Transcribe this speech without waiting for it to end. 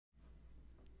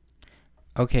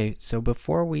Okay, so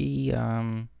before we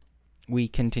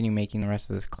continue making the rest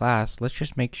of this class, let's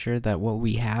just make sure that what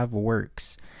we have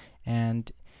works.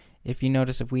 And if you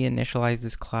notice, if we initialize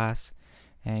this class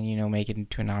and make it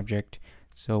into an object,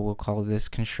 so we'll call this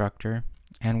constructor,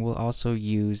 and we'll also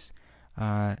use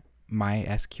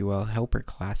MySQL helper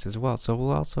class as well. So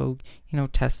we'll also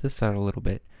test this out a little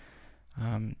bit.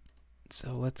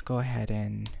 So let's go ahead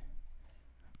and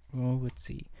let's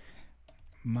see.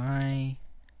 What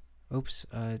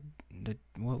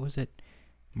was it?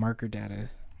 Marker data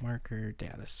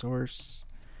source.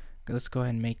 Let's go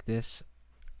ahead and make this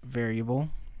variable.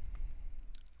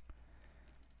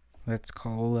 Let's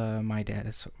call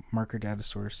marker data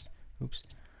source.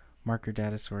 Marker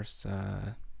data source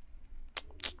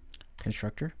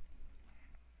constructor.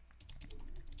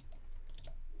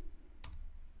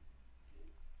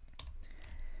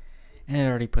 And it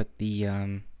already put the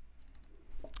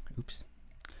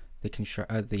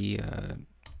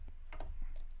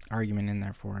argument in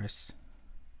there for us.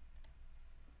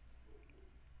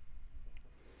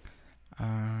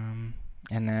 And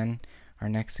then our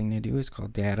next thing to do is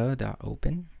called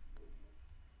data.open.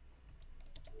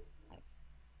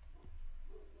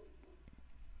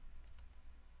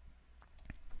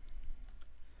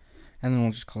 And then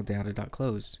we'll just call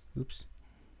data.close.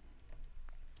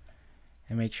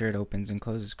 And make sure it opens and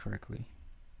closes correctly.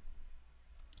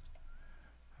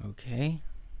 Okay.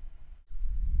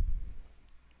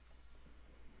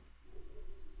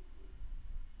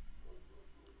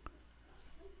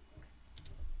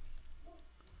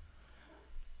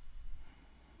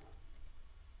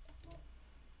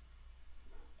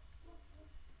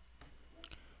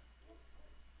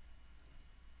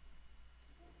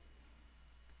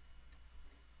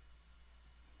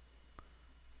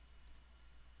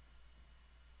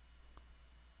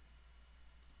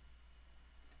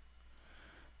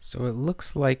 So it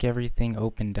looks like everything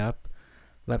opened up.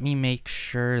 Let me make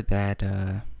sure that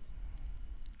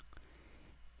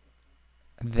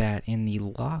that in the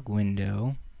log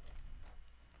window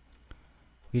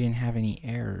we didn't have any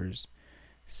errors.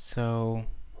 So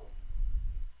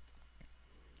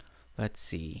let's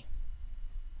see.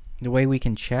 The way we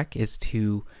can check is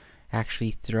to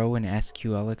actually throw an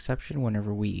SQL exception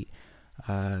whenever we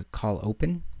call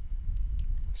open.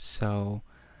 So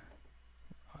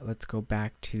let's go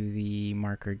back to the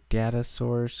marker data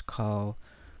source, call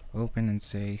open, and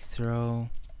say throw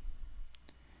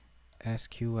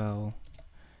SQL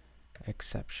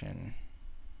exception.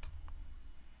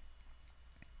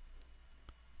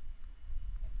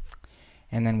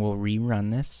 And then we'll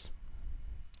rerun this.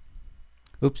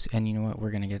 And you know what? We're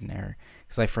going to get an error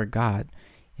because I forgot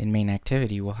in main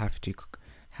activity we'll have to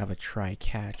have a try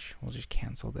catch. We'll just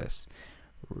cancel this.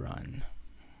 Run.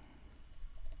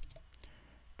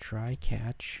 Try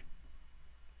catch.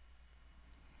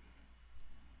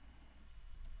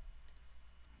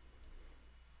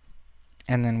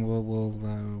 And then we'll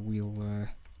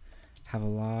have a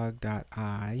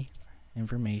log.i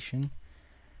information,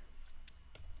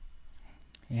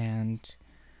 and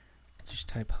just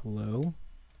type hello,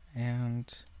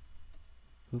 and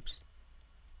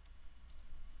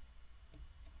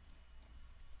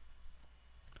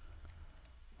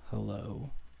hello,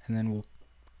 and then we'll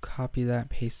copy that,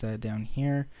 paste that down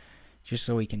here just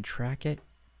so we can track it.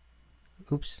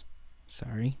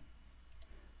 Sorry.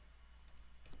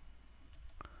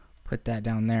 Put that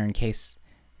down there in case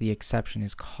the exception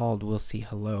is called. We'll see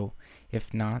hello.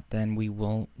 If not, then we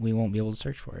won't be able to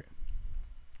search for it.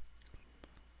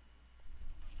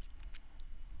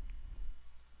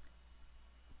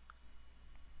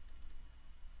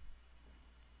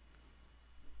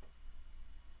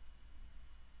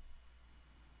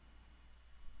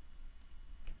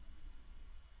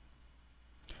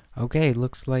 Okay,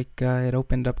 looks like it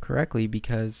opened up correctly,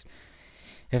 because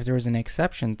if there was an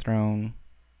exception thrown,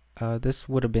 this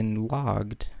would have been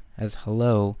logged as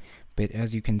hello, but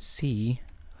as you can see,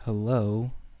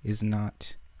 hello is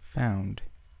not found.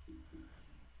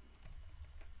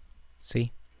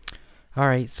 See?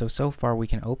 Alright, so far we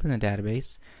can open the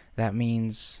database. That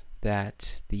means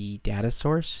that the data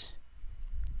source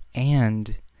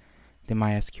and the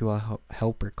MySQL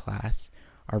helper class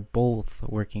are both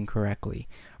working correctly.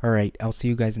 Alright, I'll see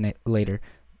you guys later.